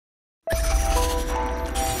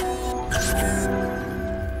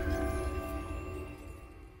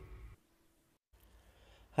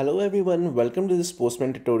Hello everyone, welcome to this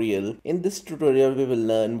Postman tutorial. In this tutorial, we will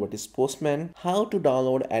learn what is Postman, how to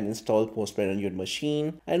download and install Postman on your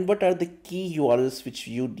machine, and what are the key URLs which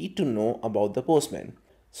you need to know about the Postman.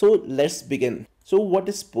 So let's begin. So what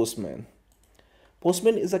is Postman?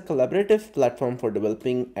 Postman is a collaborative platform for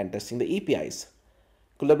developing and testing the APIs.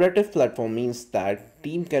 Collaborative platform means that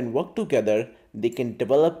team can work together, they can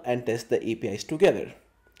develop and test the APIs together.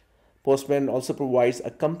 Postman also provides a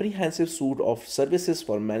comprehensive suite of services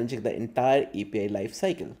for managing the entire API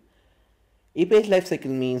lifecycle. API lifecycle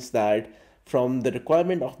means that from the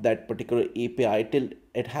requirement of that particular API till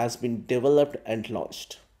it has been developed and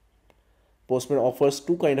launched. Postman offers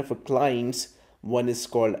two kinds of clients. One is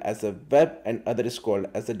called as a web and other is called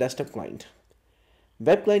as a desktop client.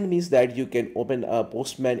 Web client means that you can open a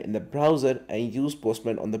Postman in the browser and use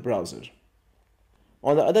Postman on the browser.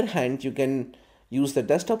 On the other hand, you can use the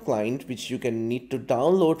desktop client, which you can need to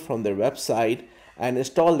download from their website and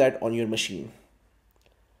install that on your machine.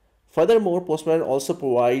 Furthermore, Postman also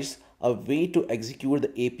provides a way to execute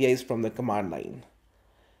the APIs from the command line.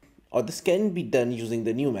 Or this can be done using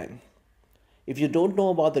the Newman. If you don't know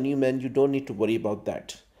about the Newman, you don't need to worry about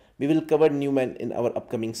that. We will cover Newman in our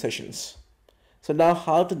upcoming sessions. So now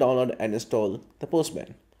how to download and install the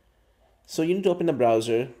Postman. So you need to open a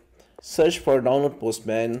browser, search for download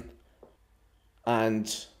Postman,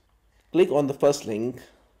 and click on the first link.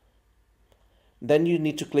 Then you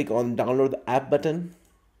need to click on download the app button.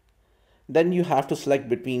 Then you have to select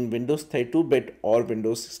between Windows 32-bit or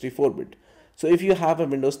Windows 64-bit. So if you have a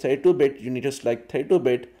Windows 32-bit, you need to select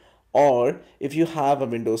 32-bit, or if you have a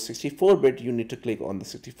Windows 64-bit, you need to click on the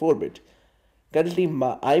 64-bit. Currently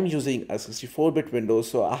I'm using a 64-bit Windows,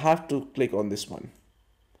 so I have to click on this one.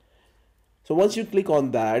 So once you click on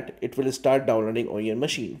that, it will start downloading on your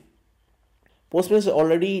machine. Postman is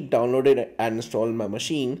already downloaded and installed on my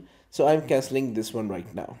machine, so I'm canceling this one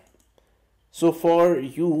right now. So for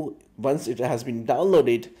you, once it has been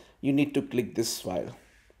downloaded, you need to click this file.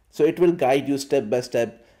 So it will guide you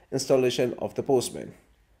step-by-step installation of the Postman.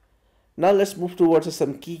 Now let's move towards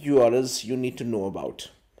some key URLs you need to know about.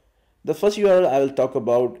 The first URL I will talk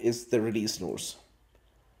about is the release notes.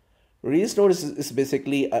 Release notes is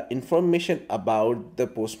basically information about the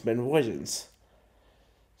Postman versions.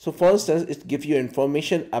 So for instance, it gives you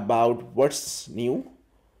information about what's new,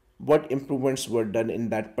 what improvements were done in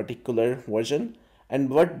that particular version, and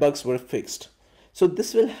what bugs were fixed. So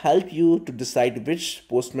this will help you to decide which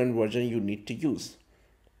Postman version you need to use.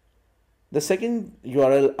 The second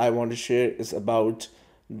URL I want to share is about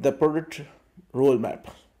the product roadmap.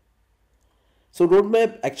 So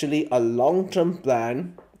roadmap actually a long-term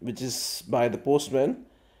plan which is by the Postman,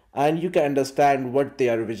 and you can understand what they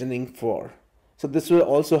are visioning for. So this will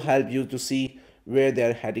also help you to see where they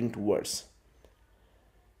are heading towards.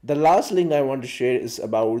 The last link I want to share is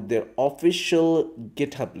about their official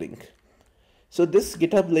GitHub link. So this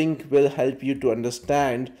GitHub link will help you to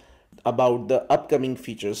understand about the upcoming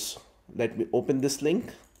features. Let me open this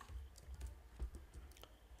link.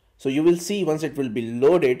 So you will see once it will be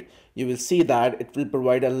loaded, you will see that it will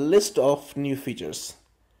provide a list of new features.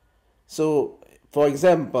 So for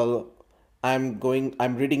example, I'm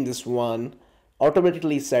reading this one.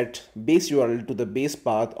 Automatically set base URL to the base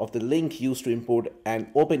path of the link used to import an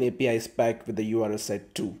open API spec with the URL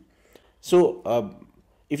set to. So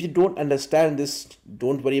if you don't understand this,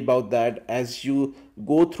 don't worry about that. As you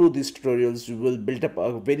go through these tutorials, you will build up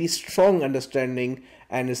a very strong understanding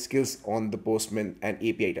and skills on the Postman and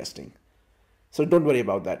API testing. So don't worry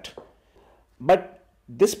about that. But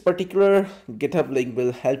this particular GitHub link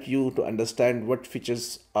will help you to understand what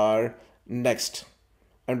features are next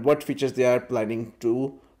and what features they are planning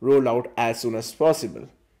to roll out as soon as possible.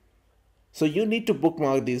 So you need to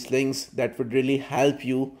bookmark these links. That would really help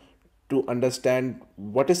you to understand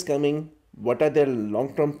what is coming, what are their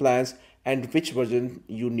long-term plans, and which version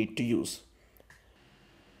you need to use.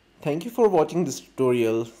 Thank you for watching this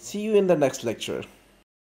tutorial. See you in the next lecture.